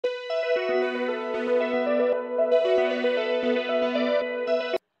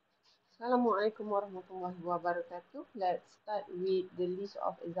Assalamualaikum warahmatullahi wabarakatuh. Let's start with the list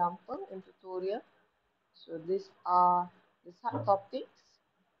of example and tutorial. So these are the subtopics,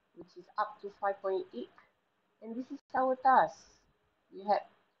 which is up to 5.8. And this is our task. We have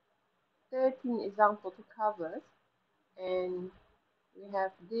 13 examples to cover, and we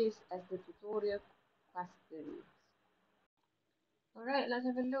have this as the tutorial questions. Alright, let's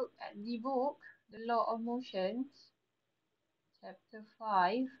have a look at the book, The Law of Motions, chapter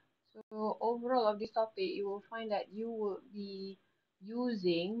 5. So overall of this topic, you will find that you will be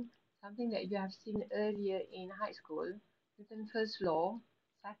using something that you have seen earlier in high school, Newton's first law,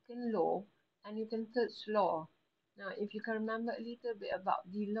 second law, and Newton's third law. Now, if you can remember a little bit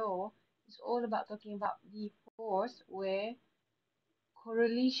about the law, it's all about talking about the force where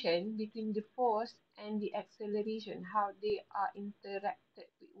correlation between the force and the acceleration, how they are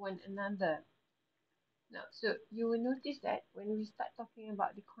interacted with one another. Now, so you will notice that when we start talking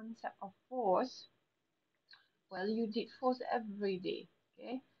about the concept of force, well, you did force every day,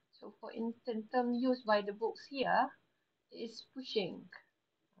 okay? So, for instance, term used by the books here is pushing,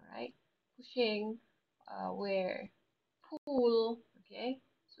 all right? Pushing, where pull, okay?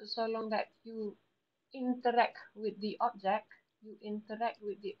 So long that you interact with the object,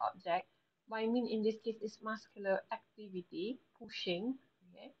 I mean in this case is muscular activity, pushing,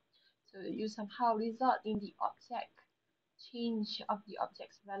 okay? So you somehow result in the object change of the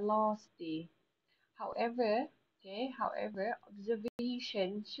object's velocity. However,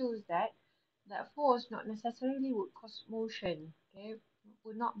 observation shows that force not necessarily would cause motion, okay,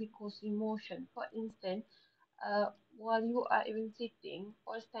 would not be causing motion. For instance, while you are even sitting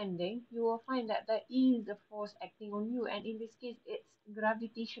or standing, you will find that there is a force acting on you, and in this case, it's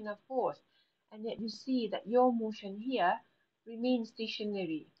gravitational force. And yet you see that your motion here remains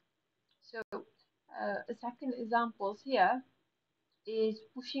stationary. So, a second example here is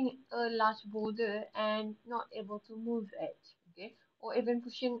pushing a large boulder and not able to move it, okay, or even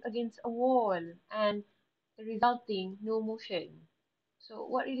pushing against a wall and resulting no motion. So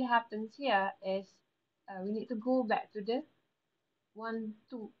what really happens here is we need to go back to the 1,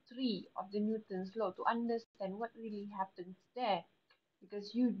 2, 3 of the Newton's law to understand what really happens there,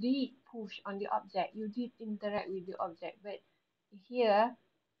 because you did push on the object, you did interact with the object, but here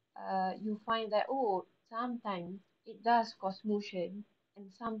you find that, oh, sometimes it does cause motion and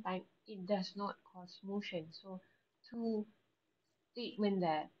sometimes it does not cause motion. So two statement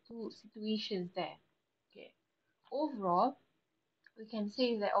there, two situations there. Okay. Overall, we can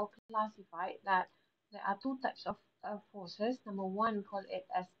say that or classify that there are two types of forces. Number one, we call it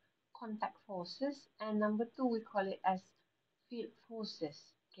as contact forces, and number two, we call it as field forces.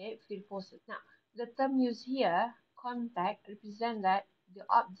 Okay, field forces. Now, the term used here, contact, represent that the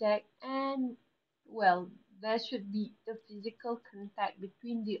object and, well, there should be the physical contact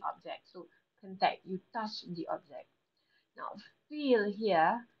between the object. So, contact, you touch the object. Now, feel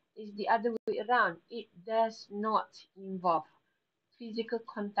here is the other way around. It does not involve physical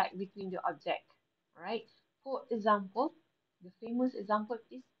contact between the object. Alright. For example, the famous example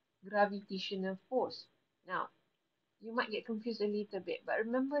is gravitational force. Now, you might get confused a little bit, but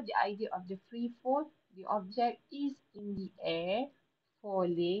remember the idea of the free fall. The object is in the air,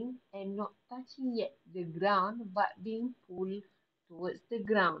 falling and not touching yet the ground, but being pulled towards the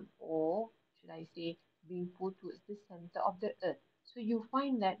ground, or should I say, being pulled towards the center of the earth. So you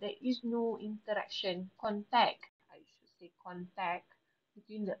find that there is no interaction, contact, I should say contact,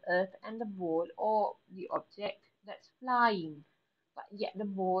 between the earth and the ball or the object that's flying, but yet the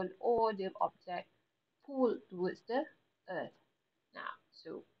ball or the object pulled towards the earth. Now,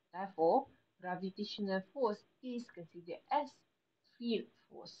 so therefore, gravitational force is considered as field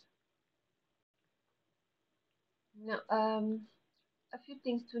force. Now, a few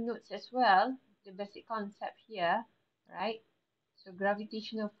things to note as well, the basic concept here, right? So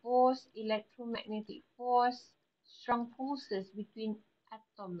gravitational force, electromagnetic force, strong forces between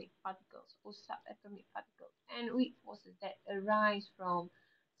atomic particles or subatomic particles, and weak forces that arise from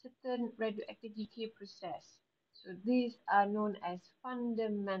certain radioactive decay process. So these are known as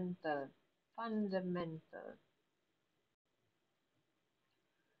fundamental. Fundamental.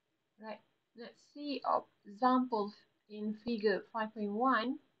 Right. Let's see examples in figure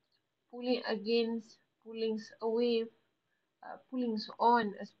 5.1. Pulling against, pullings away, pullings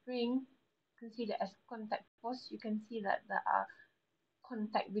on a spring considered as contact force. You can see that there are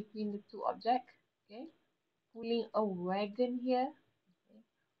contact between the two objects. Okay. Pulling a wagon here, okay,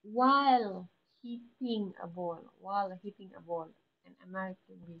 while hitting a ball, an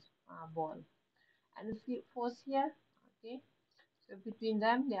American ball. And the field force here, okay. So between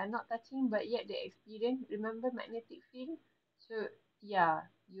them, they are not touching, but yet they experience, remember magnetic field? So yeah,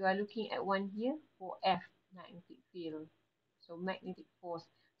 You are looking at one here for F, magnetic field. So magnetic force.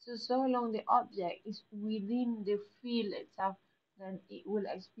 So long the object is within the field itself, then it will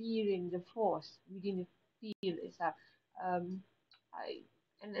experience the force within the field itself. Um,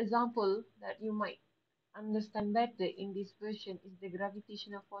 an example that you might understand better in this version is the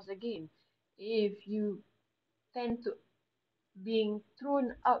gravitational force again. If you tend to being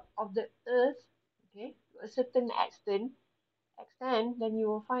thrown out of the earth, okay, to a certain extent, then you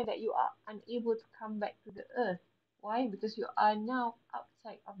will find that you are unable to come back to the earth. Why? Because you are now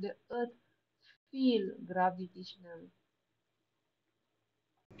outside of the earth field gravitational.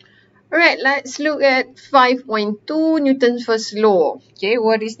 Alright, let's look at 5.2, Newton's first law. Okay,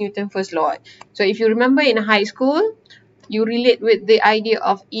 what is Newton's first law? So if you remember in high school, you relate with the idea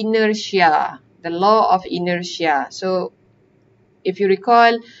of inertia, the law of inertia. So if you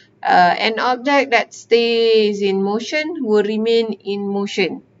recall, an object that stays in motion will remain in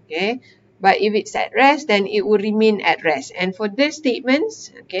motion. Okay, but if it's at rest, then it will remain at rest. And for these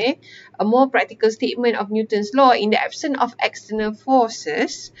statements, okay, a more practical statement of Newton's law: in the absence of external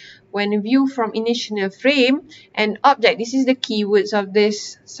forces, when viewed from inertial frame, an object, this is the keywords of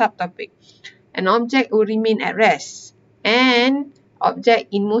this subtopic, an object will remain at rest, and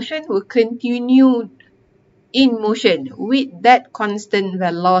object in motion will continue in motion with that constant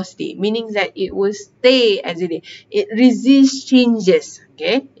velocity, meaning that it will stay as it is. It resists changes.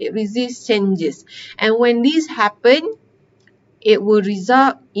 Okay, it resists changes, and when this happen, it will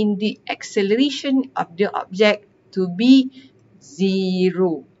result in the acceleration of the object to be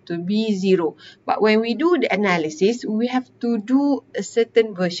zero. But when we do the analysis, we have to do a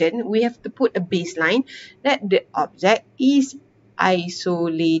certain version. We have to put a baseline that the object is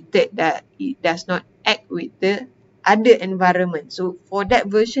isolated, that it does not act with the other environment. So for that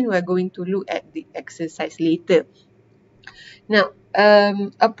version, we're going to look at the exercise later. Now,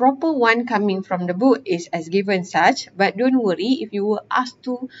 a proper one coming from the book is as given such, but don't worry if you were asked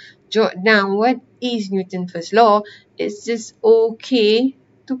to jot down what is Newton's first law, it's just okay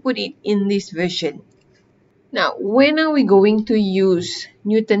to put it in this version. Now, when are we going to use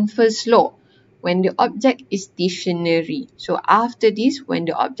Newton's first law? When the object is stationary. So after this, when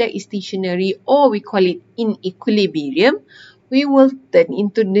the object is stationary, or we call it in equilibrium, we will turn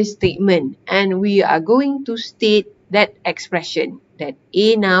into this statement, and we are going to state that expression that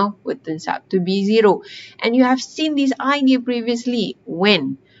A now will turns out to be 0. And you have seen this idea previously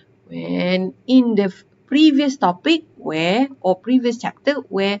when in the previous topic or previous chapter,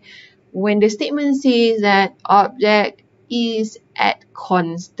 where when the statement says that object is at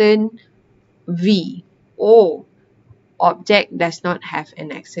constant v, or object does not have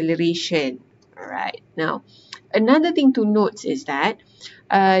an acceleration. Alright, now another thing to note is that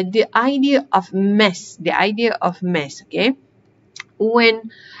the idea of mass, okay,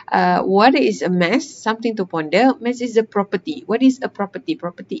 when what is a mass? Something to ponder. Mass is a property. What is a property?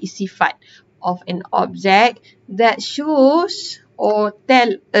 Property is sifat of an object that shows or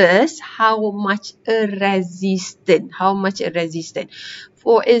tell us how much a resistance.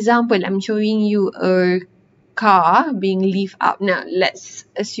 For example, I'm showing you a car being lifted up. Now, let's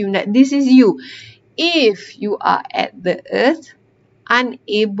assume that this is you. If you are at the earth,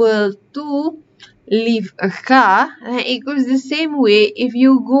 unable to lift a car, it goes the same way if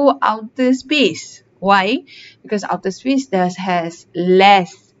you go outer space. Why? Because outer space has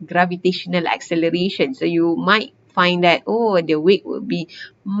less gravitational acceleration. So you might find that, the weight will be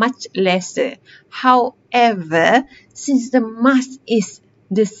much lesser. However, since the mass is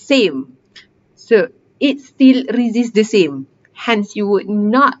the same, so it still resists the same. Hence, you would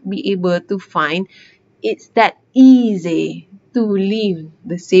not be able to find it's that easy to lift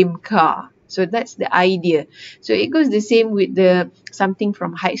the same car. So that's the idea. So it goes the same with something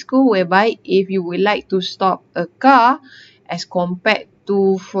from high school, whereby if you would like to stop a car as compared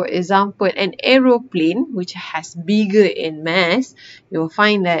to, for example, an aeroplane, which has bigger in mass, you'll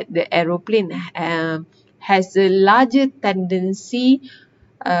find that the aeroplane has a larger tendency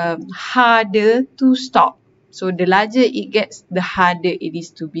harder to stop. So the larger it gets, the harder it is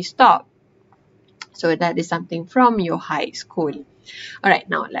to be stopped. So that is something from your high school. Alright,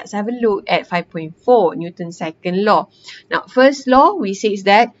 now let's have a look at 5.4, Newton's second law. Now, first law, we say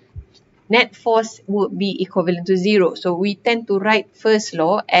that net force would be equivalent to 0. So we tend to write first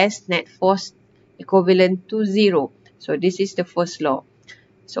law as net force equivalent to 0. So this is the first law.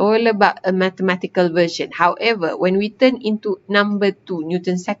 It's all about a mathematical version. However, when we turn into number 2,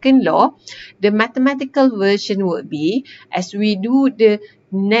 Newton's second law, the mathematical version would be, as we do the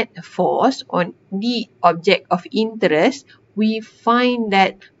net force on the object of interest, we find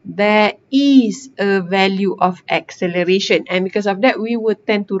that there is a value of acceleration, and because of that we would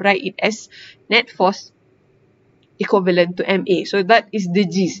tend to write it as net force equivalent to ma. So that is the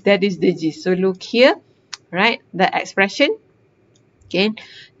gist. So look here, right, the expression. Okay,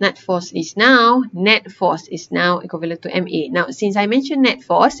 net force is now equivalent to ma. Now, since I mentioned net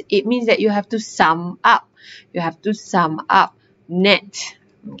force, it means that you have to sum up. Net.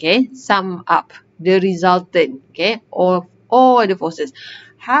 Okay, sum up the resultant, okay, of all the forces.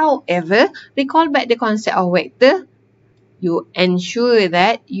 However, recall back the concept of vector. You ensure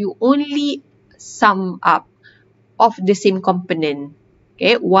that you only sum up of the same component.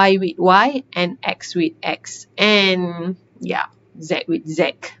 Okay, y with y and x with x, and yeah, z with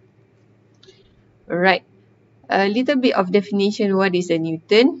z. Alright, a little bit of definition. What is a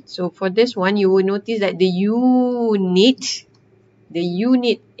Newton? So for this one, you will notice that the unit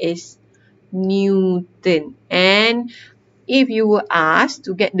is Newton. And if you were asked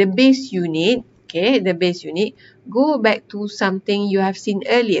to get the base unit, okay, go back to something you have seen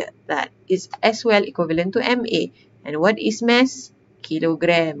earlier, that is as well equivalent to MA. And what is mass?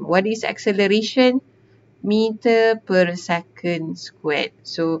 Kilogram. What is acceleration? Meter per second squared.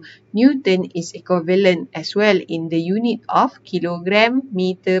 So Newton is equivalent as well in the unit of kilogram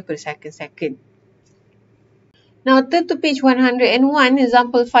meter per second. Now turn to page 101,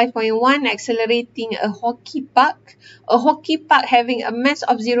 example 5.1, accelerating a hockey puck. A hockey puck having a mass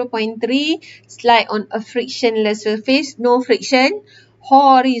of 0.3, slide on a frictionless surface, no friction,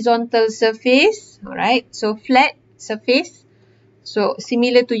 horizontal surface, alright, so flat surface. So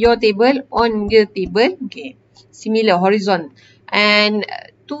similar to your table, on the table, okay, similar horizon. And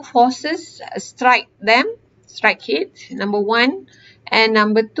two forces strike it, number 1 and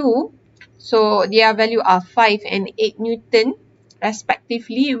number 2. So their value are 5 and 8 Newton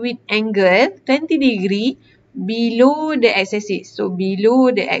respectively, with angle 20 degree below the x-axis. So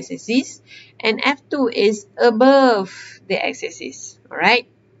below the x-axis, and F2 is above the x-axis. Alright.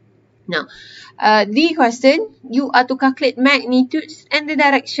 Now, the question, you are to calculate magnitudes and the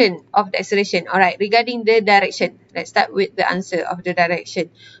direction of the acceleration. Alright, regarding the direction, let's start with the answer of the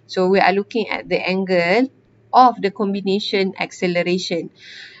direction. So we are looking at the angle of the combination acceleration.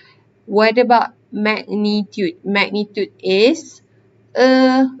 What about magnitude? Magnitude is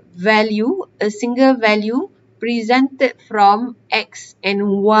a single value presented from x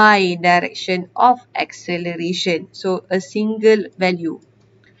and y direction of acceleration. So a single value.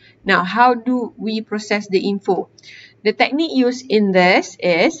 Now, how do we process the info? The technique used in this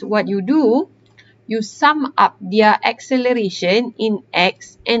is, what you do, you sum up their acceleration in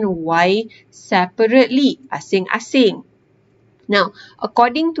x and y separately, asing-asing. Now,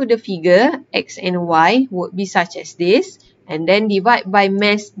 according to the figure, x and y would be such as this, and then divide by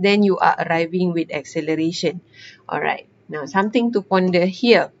mass, then you are arriving with acceleration. Alright, now something to ponder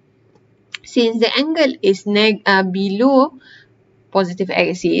here. Since the angle is below positive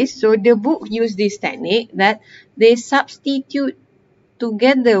axis, so the book use this technique that they substitute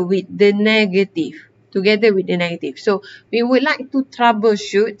together with the negative. So we would like to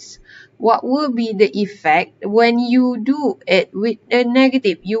troubleshoot what will be the effect when you do it with a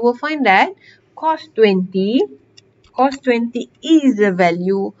negative. You will find that cos 20 is a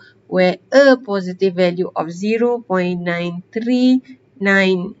value where a positive value of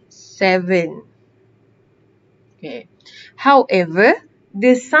 0.9397. Okay. However,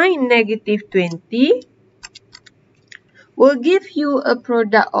 the sign negative 20 will give you a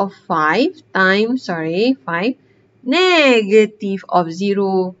product of 5 negative of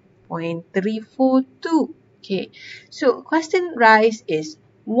 0.342. Okay. So question rise is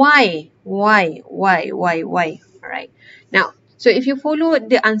why? Alright. Now, so if you follow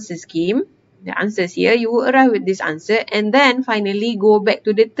the answer scheme, the answers here, you will arrive with this answer, and then finally go back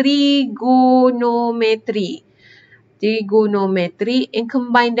to the trigonometry and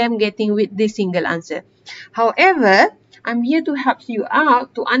combine them, getting with the single answer. However, I'm here to help you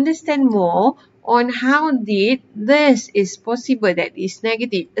out to understand more on how did this is possible that is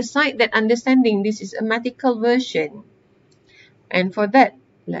negative. Aside that understanding, this is a mathematical version. And for that,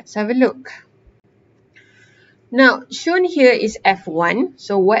 let's have a look. Now, shown here is F1.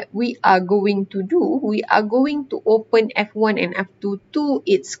 So what we are going to do, we are going to open F1 and F2 to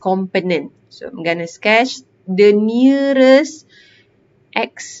its component. So I'm going to sketch the nearest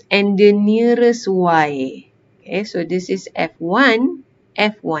X and the nearest Y. Okay, so this is F1.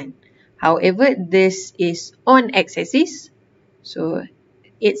 However, this is on X-axis. So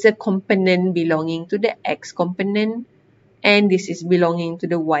it's a component belonging to the X component, and this is belonging to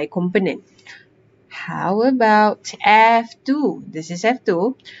the Y component. How about F2? This is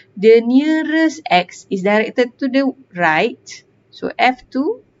F2. The nearest X is directed to the right. So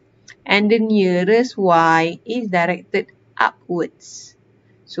F2. And the nearest Y is directed upwards.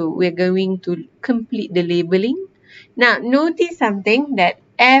 So we're going to complete the labeling. Now notice something that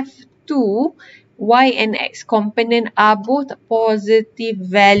F2, Y and X component are both positive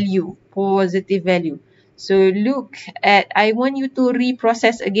value. Positive value. So look at, I want you to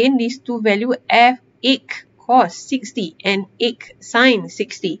reprocess again these two values, F ik cos 60 and ik sin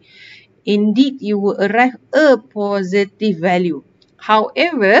 60. Indeed, you will arrive a positive value.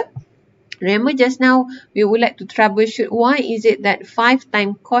 However, remember just now, we would like to troubleshoot why is it that 5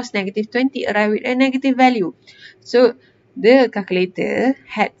 times cos negative 20 arrive with a negative value. So, the calculator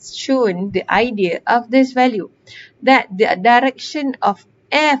had shown the idea of this value, that the direction of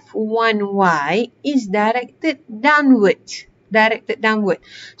F1y is directed downward. Directed downward.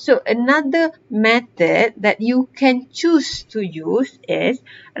 So, another method that you can choose to use is,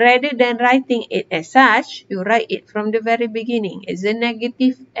 rather than writing it as such, you write it from the very beginning. It's a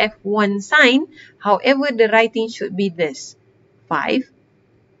negative F1 sign. However, the writing should be this. 5.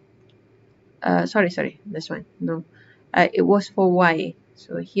 Sorry. This one. No. It was for Y.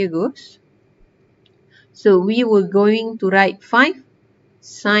 So, here goes. So, we were going to write 5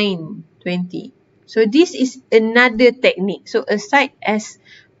 sin 20. So, this is another technique. So, aside as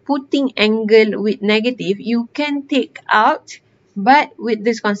putting angle with negative, you can take out, but with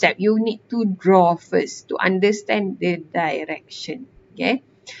this concept, you need to draw first to understand the direction. Okay,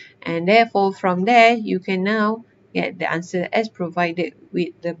 and therefore from there, you can now get the answer as provided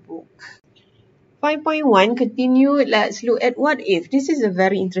with the book. 5.1, continue. Let's look at what if. This is a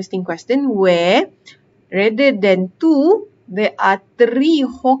very interesting question where rather than 2, there are 3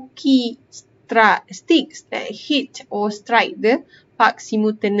 hockey sticks that hit or strike the puck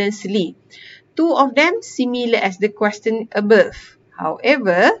simultaneously. 2 of them similar as the question above.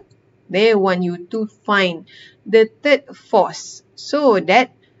 However, they want you to find the third force so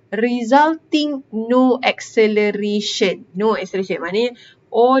that resulting no acceleration. No acceleration. Maknanya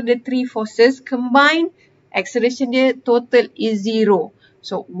all the 3 forces combined, acceleration dia total is 0.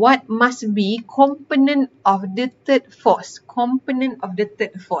 So, what must be component of the third force? Component of the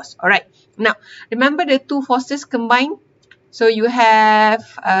third force. Alright. Now, remember the 2 forces combined? So, you have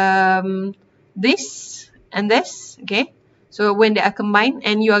this and this. Okay. So, when they are combined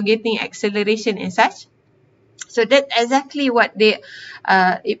and you are getting acceleration and such. So, that's exactly what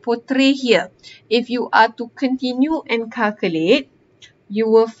it portray here. If you are to continue and calculate, you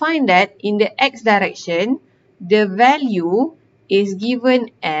will find that in the x direction, the value is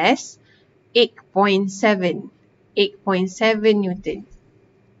given as 8.7. 8.7 Newton.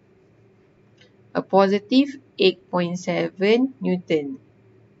 A positive 8.7 Newton.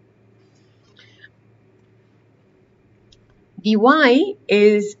 dy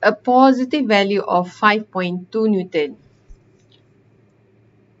is a positive value of 5.2 Newton.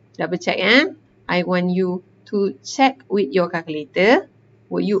 Double check, I want you to check with your calculator.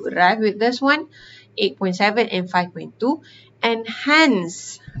 Will you arrive with this one? 8.7 and 5.2. And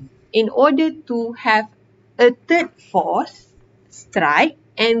hence, in order to have a third force strike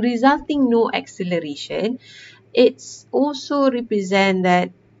and resulting no acceleration, it's also represent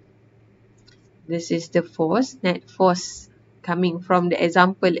that this is the force, net force coming from the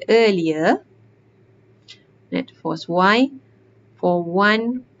example earlier, net force Y for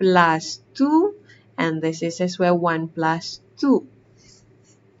 1 plus 2, and this is as well 1 plus 2.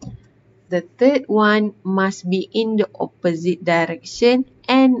 The third one must be in the opposite direction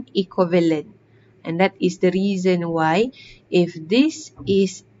and equivalent. And that is the reason why if this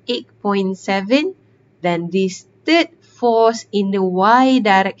is 8.7, then this third force in the Y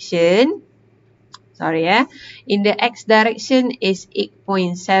direction, in the X direction is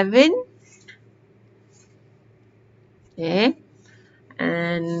 8.7. Okay.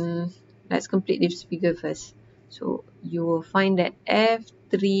 And let's complete this figure first. So you will find that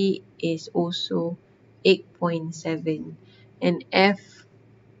F3 is also 8.7 and Fy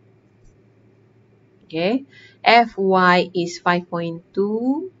is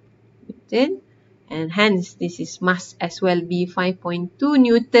 5.2 Newton, and hence this is must as well be 5.2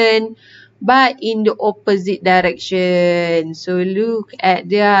 Newton, but in the opposite direction. So look at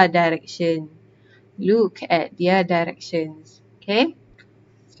their direction. Look at their directions. Okay.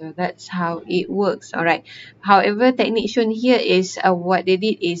 So that's how it works. Alright. However, technique shown here is what they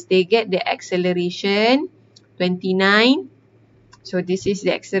did is they get the acceleration 29. So this is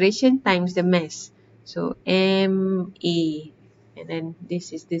the acceleration times the mass. So MA. And then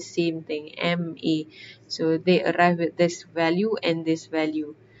this is the same thing, MA. So they arrive at this value and this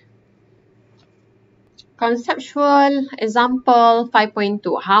value. Conceptual example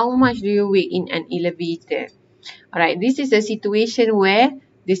 5.2. How much do you weigh in an elevator? Alright, this is a situation where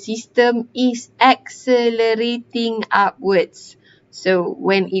the system is accelerating upwards. So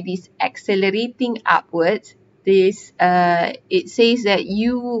when it is accelerating upwards, this it says that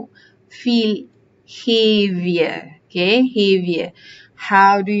you feel heavier. Okay, heavier.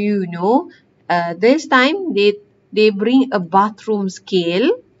 How do you know? This time they bring a bathroom scale,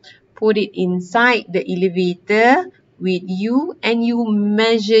 put it inside the elevator with you, and you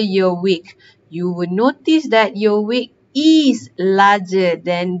measure your weight. You will notice that your weight is larger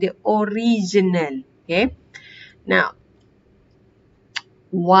than the original. Okay. Now,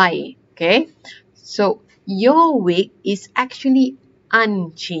 why? Okay. So, your weight is actually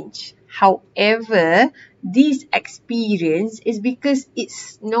unchanged. However, this experience is because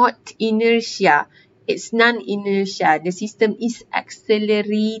it's not inertia. It's non-inertia. The system is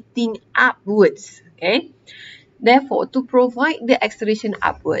accelerating upwards. Okay. Therefore, to provide the acceleration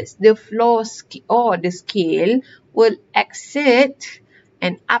upwards, the floor or the scale will exert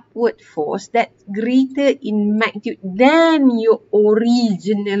an upward force that's greater in magnitude than your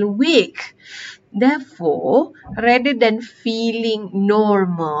original weight. Therefore, rather than feeling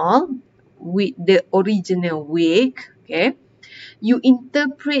normal with the original weight, okay, you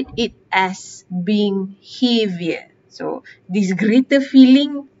interpret it as being heavier. So, this greater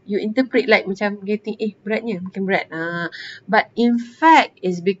feeling, you interpret like macam getting, beratnya, makin berat. But in fact,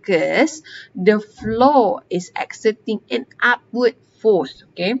 it's because the floor is exerting an upward force,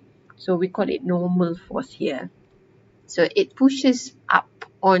 okay? So, we call it normal force here. So, it pushes up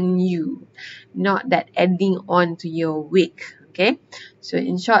on you, not that adding on to your weight, okay? So,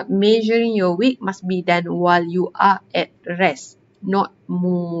 in short, measuring your weight must be done while you are at rest, not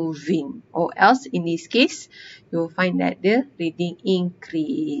moving, or else in this case you will find that the reading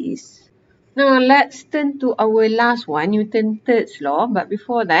increase. Now let's turn to our last one, Newton's third law. But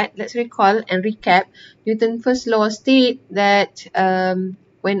before that, let's recall and recap. Newton's first law state that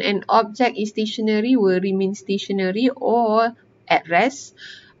when an object is stationary, will remain stationary or at rest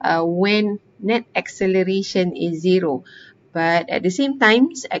when net acceleration is zero. But at the same time,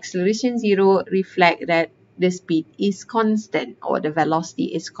 acceleration zero reflect that the speed is constant or the velocity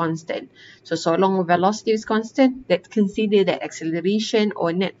is constant. So long velocity is constant, let's consider that acceleration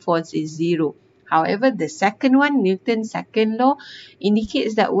or net force is zero. However, the second one, Newton's second law,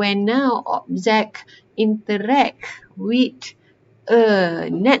 indicates that when now object interact with a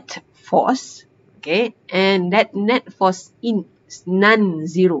net force, okay, and that net force is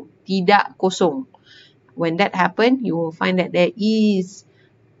non-zero, tidak kosong. When that happens, you will find that there is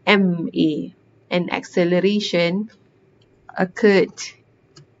MA, an acceleration occurred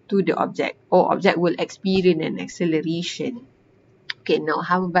to the object, or object will experience an acceleration. Okay, now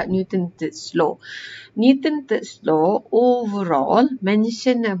how about Newton's third law? Newton's third law overall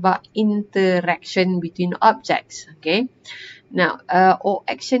mention about interaction between objects. Okay, now or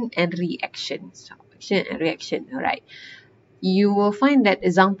action and reaction. So action and reaction. Alright, you will find that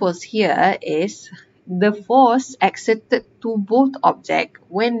examples here is the force exerted to both objects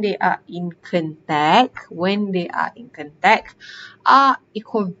when they are in contact, are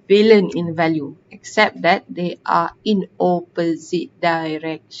equivalent in value, except that they are in opposite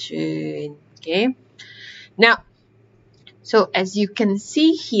direction. Okay. Now, so as you can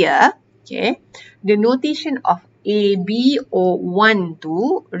see here, okay, the notation of AB or 1,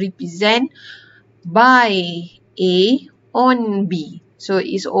 2 represent by A on B. So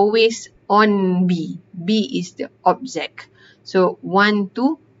it's always on B. B is the object. So 1,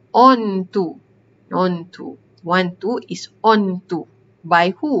 2, on 2. On 2. 1, 2 is on 2.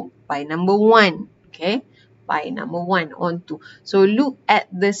 By who? By number 1. Okay. By number 1 on 2. So look at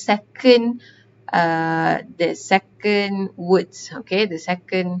the second words. Okay. The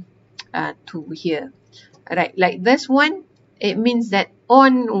second 2 here. Alright. Like this one, it means that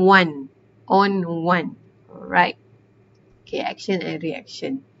on 1. On 1. Alright. Okay, action and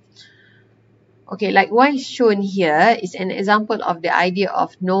reaction. Okay, likewise shown here is an example of the idea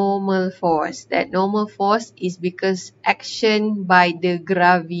of normal force. That normal force is because action by the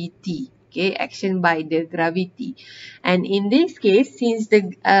gravity. Okay, action by the gravity. And in this case, since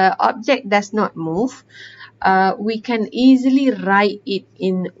the object does not move, we can easily write it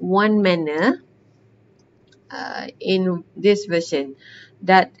in one manner in this version.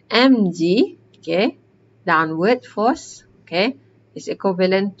 That mg, okay, downward force, okay, is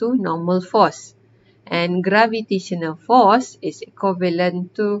equivalent to normal force. And gravitational force is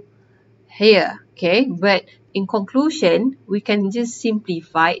equivalent to here, okay. But in conclusion, we can just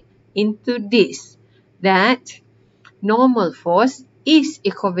simplify into this, that normal force is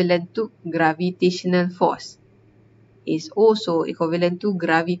equivalent to gravitational force. Is also equivalent to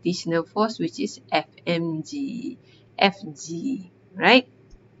gravitational force, which is FMG. FG, right?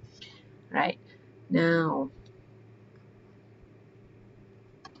 Right. Now,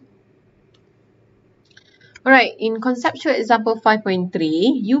 alright, in conceptual example 5.3,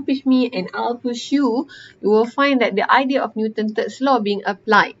 you push me and I'll push you, you will find that the idea of Newton's third law being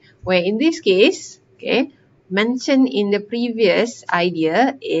applied, where in this case, okay, mentioned in the previous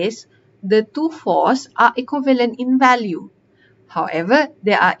idea is the two forces are equivalent in value. However,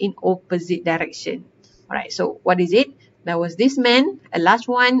 they are in opposite direction. Alright, so what is it? There was this man, a large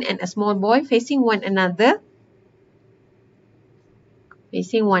one, and a small boy facing one another,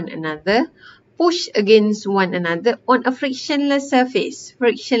 push against one another on a frictionless surface,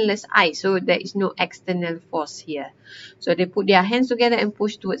 frictionless ice. So there is no external force here. So they put their hands together and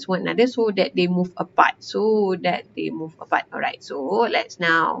push towards one another so that they move apart. Alright, so let's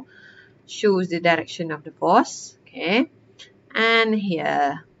now choose the direction of the force. Okay, and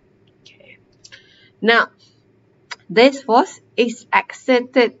here. Okay. Now, this force is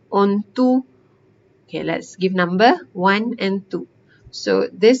exerted onto, okay, let's give number 1 and 2. So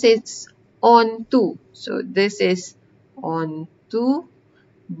this is on 2. So this is on 2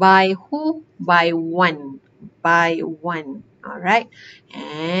 by who? By 1. By 1. Alright.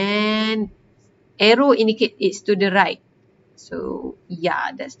 And arrow indicate it's to the right. So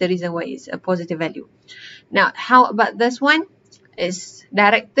yeah, that's the reason why it's a positive value. Now, how about this one? It's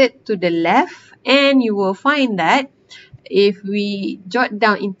directed to the left, and you will find that if we jot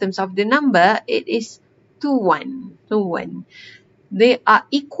down in terms of the number, it is 2, 1. 2, 1. They are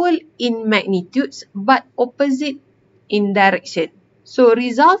equal in magnitudes but opposite in direction. So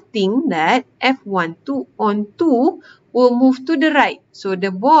resulting that F12 on 2 will move to the right. So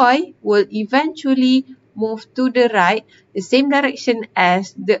the boy will eventually move to the right, the same direction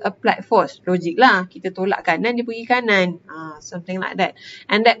as the applied force. Logik lah, kita tolak kanan, dia pergi kanan. Something like that.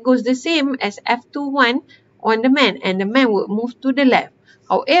 And that goes the same as F21 on the man, and the man will move to the left.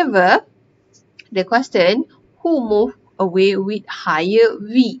 However, the question, who moved away with higher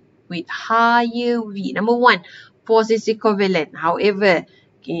V? With higher V. Number 1, force is equivalent. However,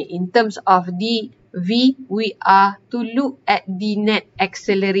 okay, in terms of the V, we are to look at the net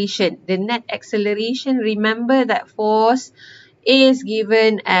acceleration. The net acceleration, remember that force is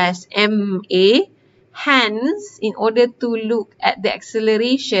given as ma. Hence, in order to look at the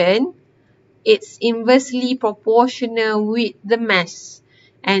acceleration, it's inversely proportional with the mass.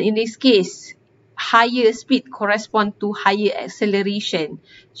 And in this case, higher speed correspond to higher acceleration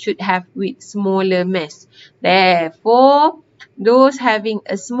should have with smaller mass. Therefore, those having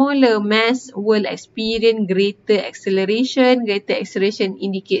a smaller mass will experience greater acceleration. Greater acceleration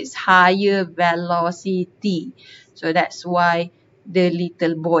indicates higher velocity. So that's why the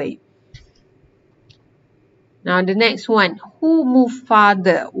little boy. Now the next one, who move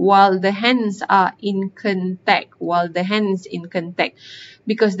farther while the hands are in contact?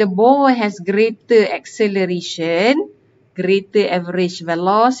 Because the boy has greater acceleration, greater average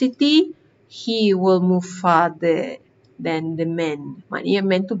velocity, he will move farther than the man. Maknanya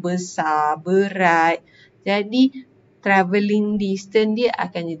man tu besar, berat. Jadi travelling distance dia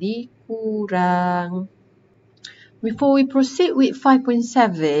akan jadi kurang. Before we proceed with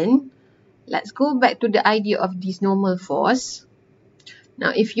 5.7, let's go back to the idea of this normal force. Now,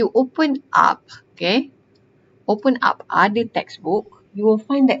 if you open up other textbook, you will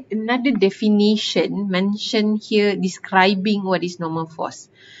find that another definition mentioned here describing what is normal force.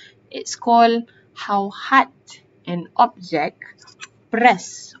 It's called how hard an object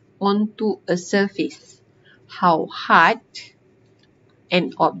press onto a surface. How hard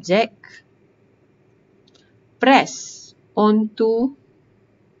an object press onto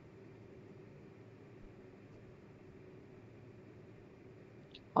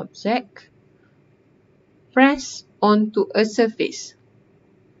a surface.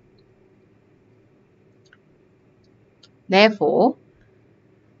 Therefore,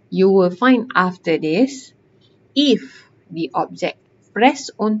 you will find after this, if the object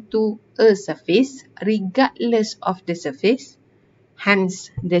press onto a surface, regardless of the surface, hence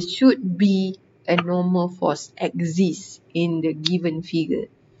there should be a normal force exist in the given figure.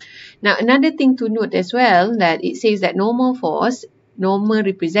 Now, another thing to note as well, that it says that normal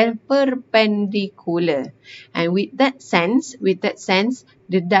represent perpendicular. And with that sense,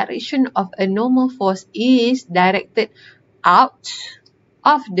 the direction of a normal force is directed out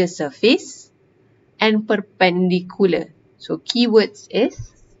of the surface and perpendicular. So keywords is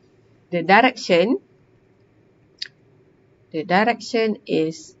the direction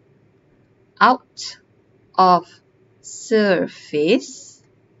is out of surface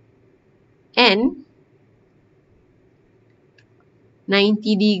and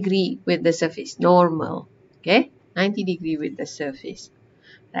 90 degree with the surface, normal. Okay, 90 degree with the surface.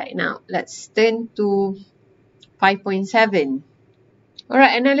 Right, now let's turn to 5.7.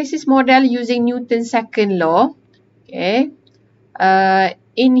 Alright, analysis model using Newton's second law. Okay,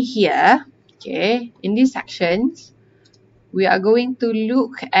 in here, okay, in these sections, we are going to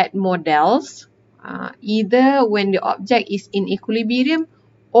look at models either when the object is in equilibrium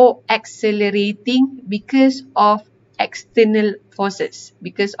or accelerating because of external forces.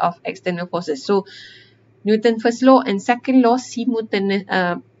 So Newton's first law and second law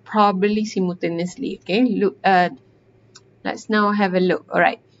probably simultaneously. Okay, look. Let's now have a look.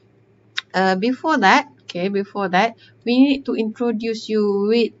 Alright. Before that, we need to introduce you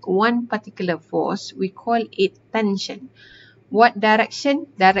with one particular force. We call it tension. What direction?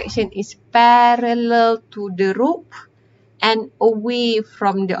 Direction is parallel to the rope and away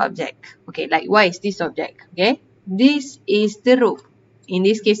from the object. Okay, likewise, this object. Okay, this is the rope. In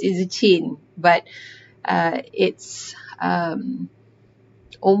this case, it's a chain, but it's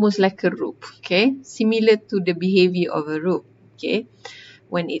almost like a rope. Okay, similar to the behavior of a rope. Okay,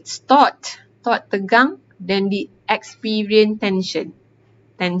 when it's taut tegang, then we experience tension.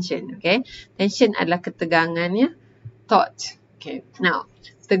 Okay, tension adalah ketegangannya. Taut. Okay, now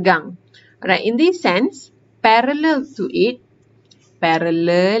tegang. Alright, in this sense, parallel to it,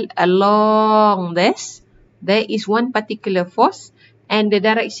 parallel along this, there is one particular force and the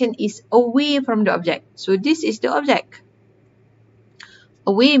direction is away from the object. So this is the object.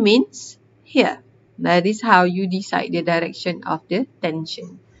 Away means here. That is how you decide the direction of the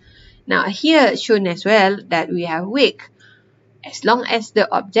tension. Now here shown as well that we have wake. As long as the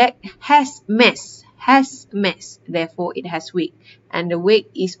object has mass, therefore it has wake. And the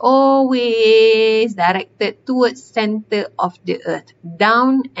wake is always directed towards center of the earth,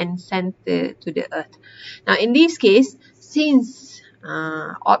 down and center to the earth. Now in this case, since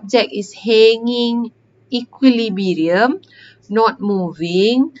object is hanging equilibrium, not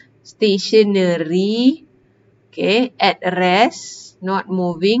moving, stationary, okay, at rest, not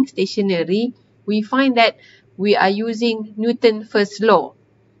moving, stationary, we find that we are using Newton's first law.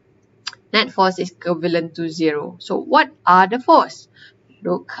 Net force is equivalent to 0. So what are the force?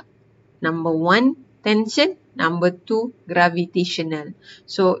 Look, number 1, tension. Number 2, gravitational.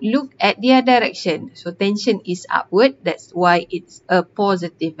 So look at their direction. So tension is upward. That's why it's a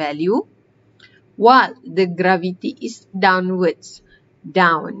positive value. While the gravity is downwards.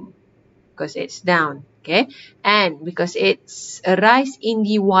 Down. Because it's down. Okay. And because it's a rise in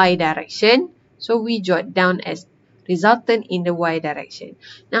the y direction, so we jot down as resultant in the y direction.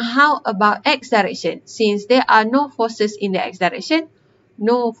 Now, how about x direction? Since there are no forces in the x direction,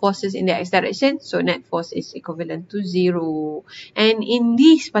 so net force is equivalent to 0. And in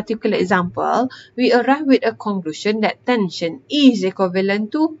this particular example, we arrive with a conclusion that tension is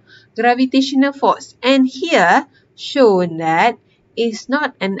equivalent to gravitational force. And here, shown that it's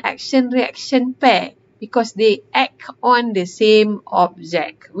not an action-reaction pair, because they act on the same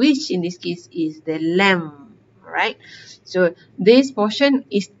object, which in this case is the lamp. Alright, so this portion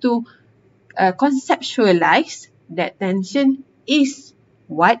is to conceptualize that tension is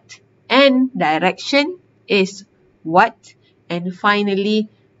what and direction is what, and finally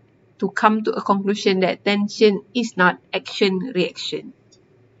to come to a conclusion that tension is not action-reaction.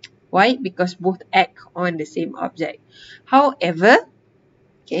 Why? Because both act on the same object. However,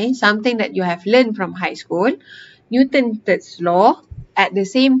 okay, something that you have learned from high school, Newton's third law, at the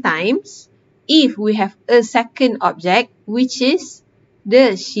same times, if we have a second object, which is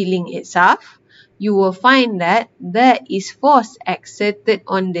the shielding itself, you will find that there is force exerted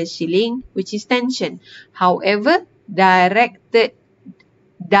on the shielding, which is tension. However, directed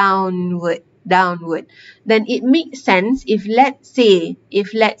downward. Then it makes sense if let's say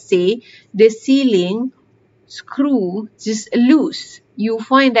the ceiling screw just loose. You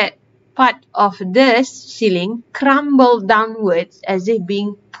find that part of the ceiling crumble downwards as if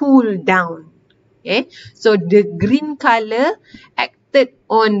being pulled down. Okay, so the green color acted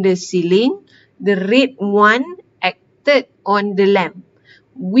on the ceiling, the red one acted on the lamp.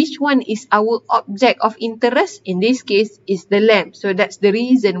 Which one is our object of interest? In this case, is the lamp. So that's the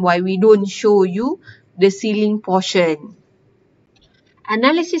reason why we don't show you the ceiling portion.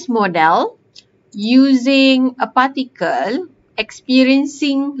 Analysis model using a particle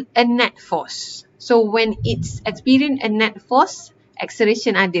experiencing a net force. So when it's experiencing a net force,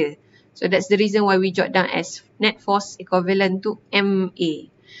 acceleration ada. So that's the reason why we jot down as net force equivalent to MA.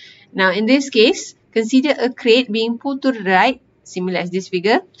 Now in this case, consider a crate being pulled to the right, similar as this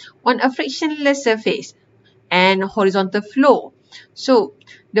figure, on a frictionless surface. and horizontal flow. So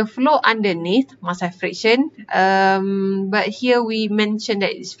the flow underneath must have friction, but here we mentioned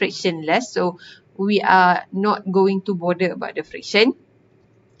that it's frictionless, so we are not going to bother about the friction.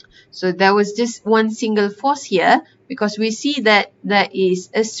 So there was just one single force here, because we see that there is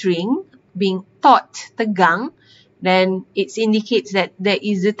a string being taut, tegang, then it indicates that there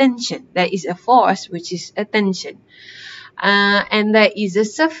is a tension. There is a force which is a tension. And there is a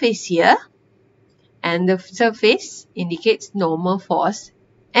surface here, and the surface indicates normal force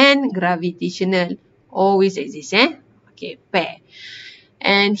and gravitational always exists. Okay, pair.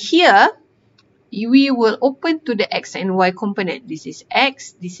 And here we will open to the x and y component. This is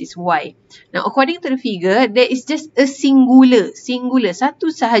x, this is y. Now, according to the figure, there is just a singular, satu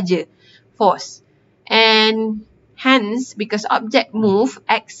sahaja force. And hence, because object move,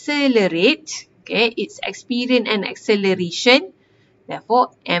 accelerate, okay, it's experience an acceleration,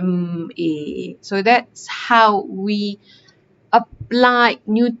 therefore ma. So that's how we apply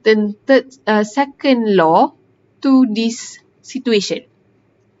Newton's second law to this situation.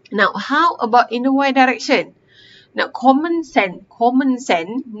 Now, how about in the y direction? Now, common sense,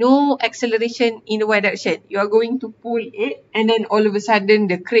 no acceleration in the y direction. You are going to pull it and then all of a sudden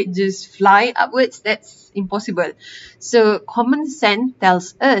the crate just fly upwards. That's impossible. So, common sense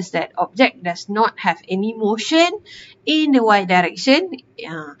tells us that object does not have any motion in the y direction,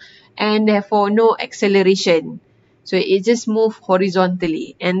 and therefore no acceleration. So, it just moves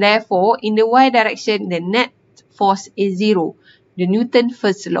horizontally, and therefore in the y direction the net force is 0. The Newton's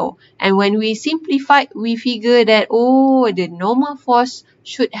first law. And when we simplify, we figure that, oh, the normal force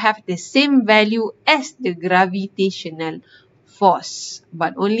should have the same value as the gravitational force,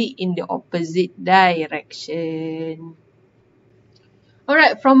 but only in the opposite direction.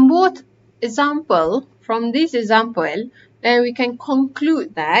 Alright, from this example, then we can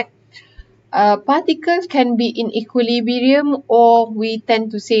conclude that particles can be in equilibrium, or we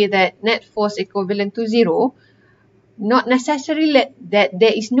tend to say that net force equivalent to 0. Not necessarily that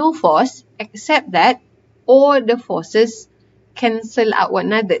there is no force, except that all the forces cancel out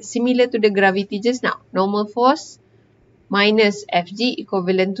one another, similar to the gravity just now. Normal force minus Fg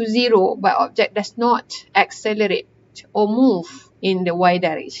equivalent to 0, but object does not accelerate or move in the y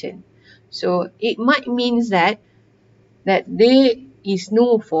direction. So it might mean that there is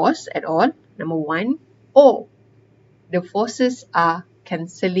no force at all, number one, or the forces are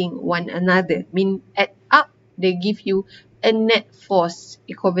cancelling one another. Add up, they give you a net force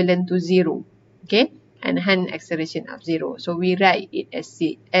equivalent to 0. Okay? And hence acceleration of 0. So we write it as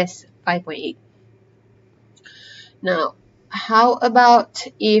 5.8. Now, how about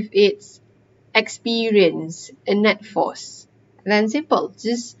if it's experience a net force? Then simple.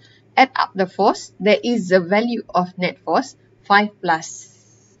 Just add up the force. There is a value of net force. 5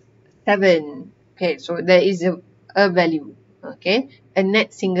 plus 7. Okay, so there is a value. Okay, a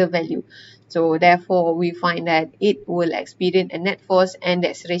net single value. So therefore, we find that it will experience a net force, and the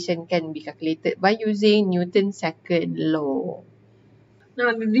acceleration can be calculated by using Newton's second law.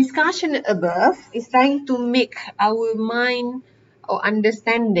 Now, the discussion above is trying to make our mind or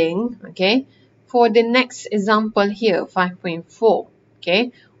understanding, okay, for the next example here, 5.4,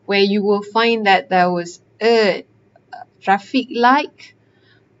 okay, where you will find that there was a traffic light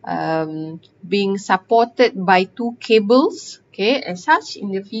being supported by two cables, okay, as such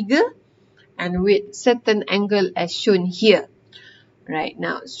in the figure, and with certain angle as shown here. Right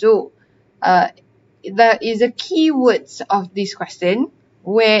now, so there is a keywords of this question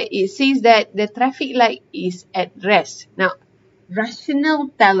where it says that the traffic light is at rest. Now, rational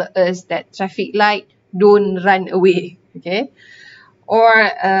tell us that traffic light don't run away, okay,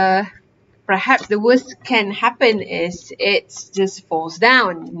 or perhaps the worst can happen is it just falls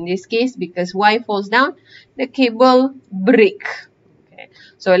down. In this case, because why falls down? The cable break. Okay,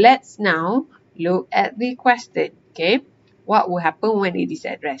 so let's now look at the question. Okay, what will happen when it is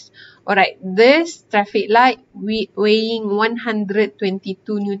at rest? Alright, this traffic light weighing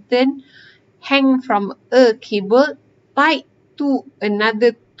 122 Newton hang from a cable tied to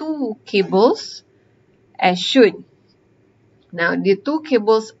another two cables as shown. Now, the two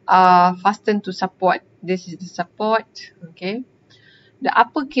cables are fastened to support. This is the support, okay. The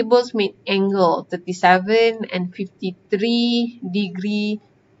upper cables made angle 37 and 53 degree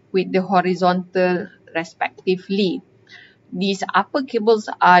with the horizontal respectively. These upper cables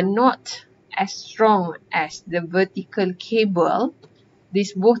are not as strong as the vertical cable.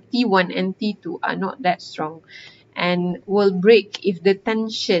 These both T1 and T2 are not that strong and will break if the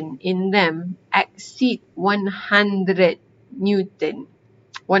tension in them exceed 100 Newton.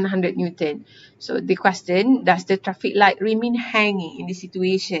 100 Newton. So the question, does the traffic light remain hanging in this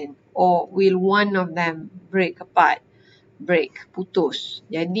situation, or will one of them break apart? Break, putus.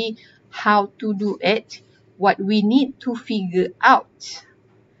 Jadi, how to do it? What we need to figure out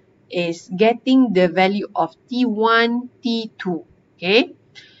is getting the value of T1, T2. Okay?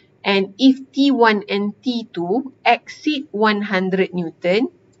 And if T1 and T2 exceed 100 Newton,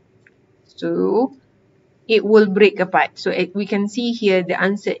 so it will break apart. So we can see here the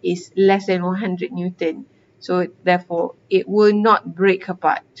answer is less than 100 Newton. So therefore, it will not break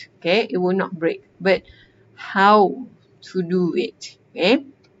apart. Okay, it will not break. But how to do it? Okay,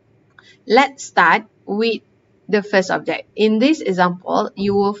 let's start with the first object. In this example,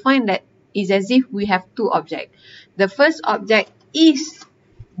 you will find that it's as if we have two objects. The first object is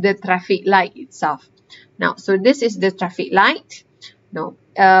the traffic light itself. Now, so this is the traffic light. Now,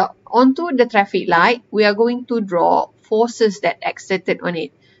 onto the traffic light, we are going to draw forces that exerted on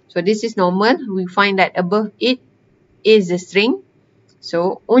it. So this is normal. We find that above it is the string.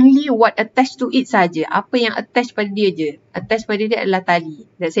 So only what attached to it saja. Apa yang attached pada dia je. Attached pada dia adalah tali.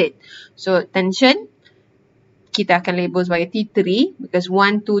 That's it. So tension kita akan label sebagai T3 because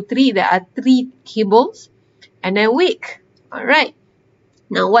 1, 2, 3 there are 3 cables, and then weight. Alright.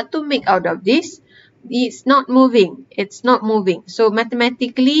 Now what to make out of this? It's not moving. It's not moving. So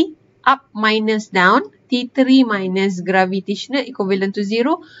mathematically, up minus down, T3 minus gravitational equivalent to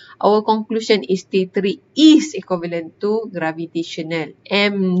 0. Our conclusion is T3 is equivalent to gravitational,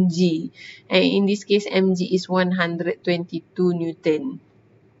 mg. And in this case, mg is 122 Newton.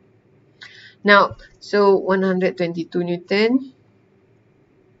 Now, so 122 Newton.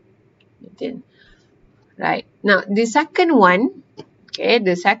 Right. Now, the second one, okay,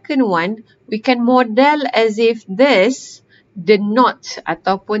 the second one, we can model as if this, the knot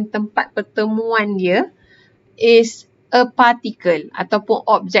ataupun tempat pertemuan dia is a particle ataupun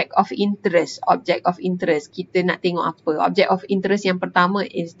object of interest. Object of interest. Kita nak tengok apa? Object of interest yang pertama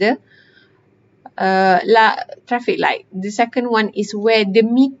is the traffic light. The second one is where the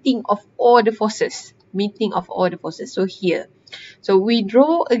meeting of all the forces. Meeting of all the forces. So here. So we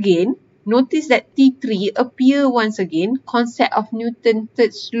draw again. Notice that T3 appear once again, concept of Newton's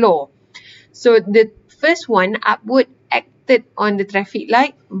third law. So the first one, upward, acted on the traffic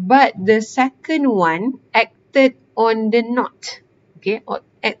light, but the second one acted on the knot. Okay,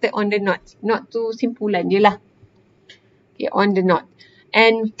 acted on the knot. Knot tu simpulan je lah. Okay, on the knot.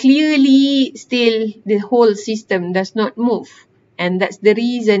 And clearly, still the whole system does not move. And that's the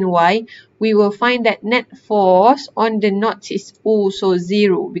reason why we will find that net force on the knot is also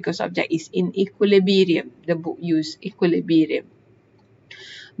 0 because object is in equilibrium. The book used equilibrium.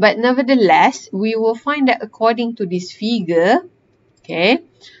 But nevertheless, we will find that according to this figure, okay,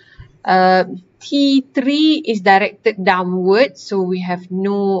 T3 is directed downward, so we have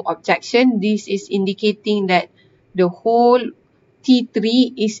no objection. This is indicating that the whole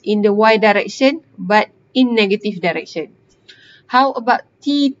T3 is in the y direction, but in negative direction. How about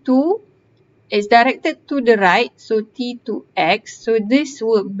T2? It's directed to the right, so T2x. So this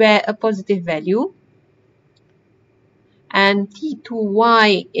will bear a positive value. And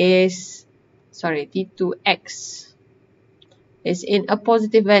T2y is, T2x is in a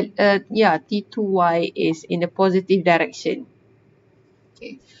positive value. T2y is in a positive direction.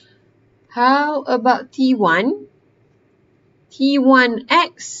 Okay. How about T1?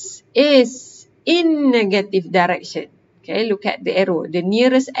 T1x is in negative direction. Okay, look at the arrow. The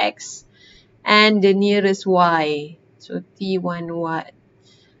nearest x and the nearest y. So T1y,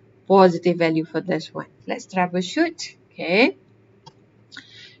 positive value for this one. Let's troubleshoot. Okay.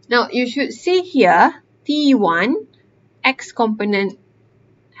 Now you should see here T1 x component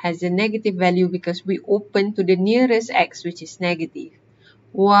has a negative value because we open to the nearest x, which is negative,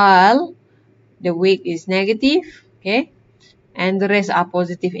 while the weight is negative. Okay, and the rest are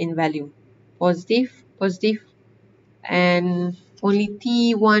positive in value. Positive, positive, and only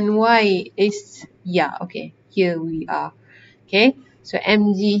T1y is, okay, here we are. Okay, so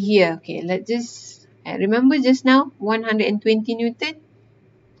mg here. Okay, let's just remember just now 120 Newton.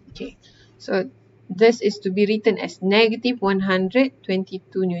 Okay, so this is to be written as negative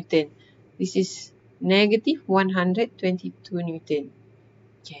 122 Newton. This is negative 122 Newton.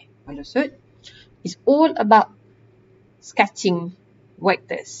 Okay, understood? It's all about sketching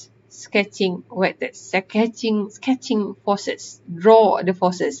vectors. Sketching forces. Draw the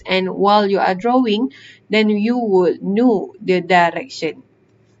forces. And while you are drawing, then you will know the direction.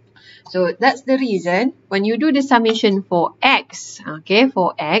 So that's the reason when you do the summation for x, okay,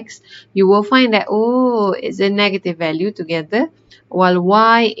 for x, you will find that, oh, it's a negative value together, while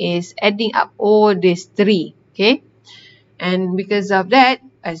y is adding up all these three, okay. And because of that,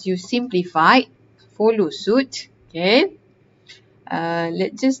 as you simplify, follow suit. Okay.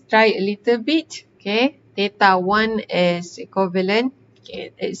 Let's just try a little bit. Okay. Theta 1 is equivalent.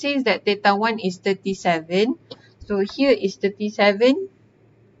 Okay. It says that theta 1 is 37. So here is 37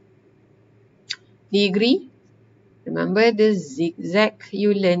 degree. Remember the zigzag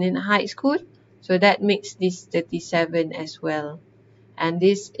you learn in high school? So that makes this 37 as well. And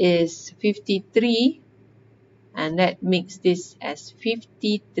this is 53. And that makes this as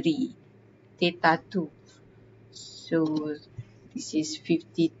 53. Theta 2. So this is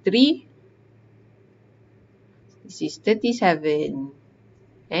 53. This is 37.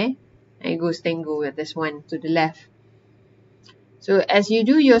 Okay. And it goes tango with this one to the left. So as you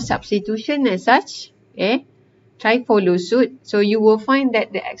do your substitution as such, okay, try follow suit. So you will find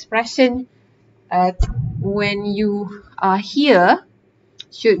that the expression when you are here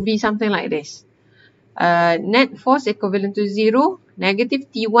should be something like this. Net force equivalent to 0,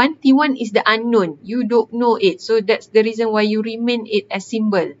 negative T1. T1 is the unknown. You don't know it. So that's the reason why you remain it as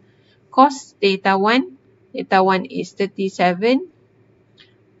symbol. Cos theta 1. Theta 1 is 37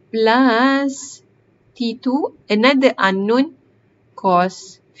 plus T2, another unknown,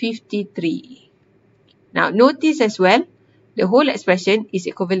 cos 53. Now notice as well, the whole expression is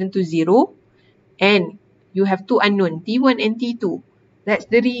equivalent to 0 and you have two unknown, T1 and T2. That's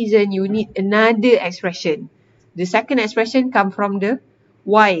the reason you need another expression. The second expression comes from the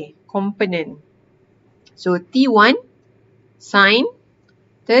y component. So T1 sine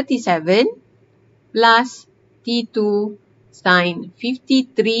 37 plus T2 sine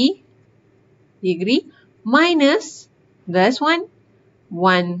 53 degree minus this one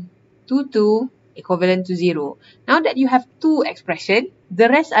 122 equivalent to 0. Now that you have two expressions, the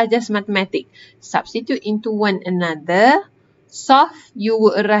rest are just mathematics. Substitute into one another. Solve, you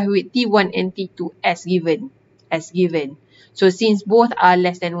will arrive with T1 and T2 as given. So since both are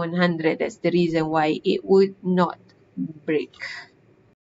less than 100, that's the reason why it would not break.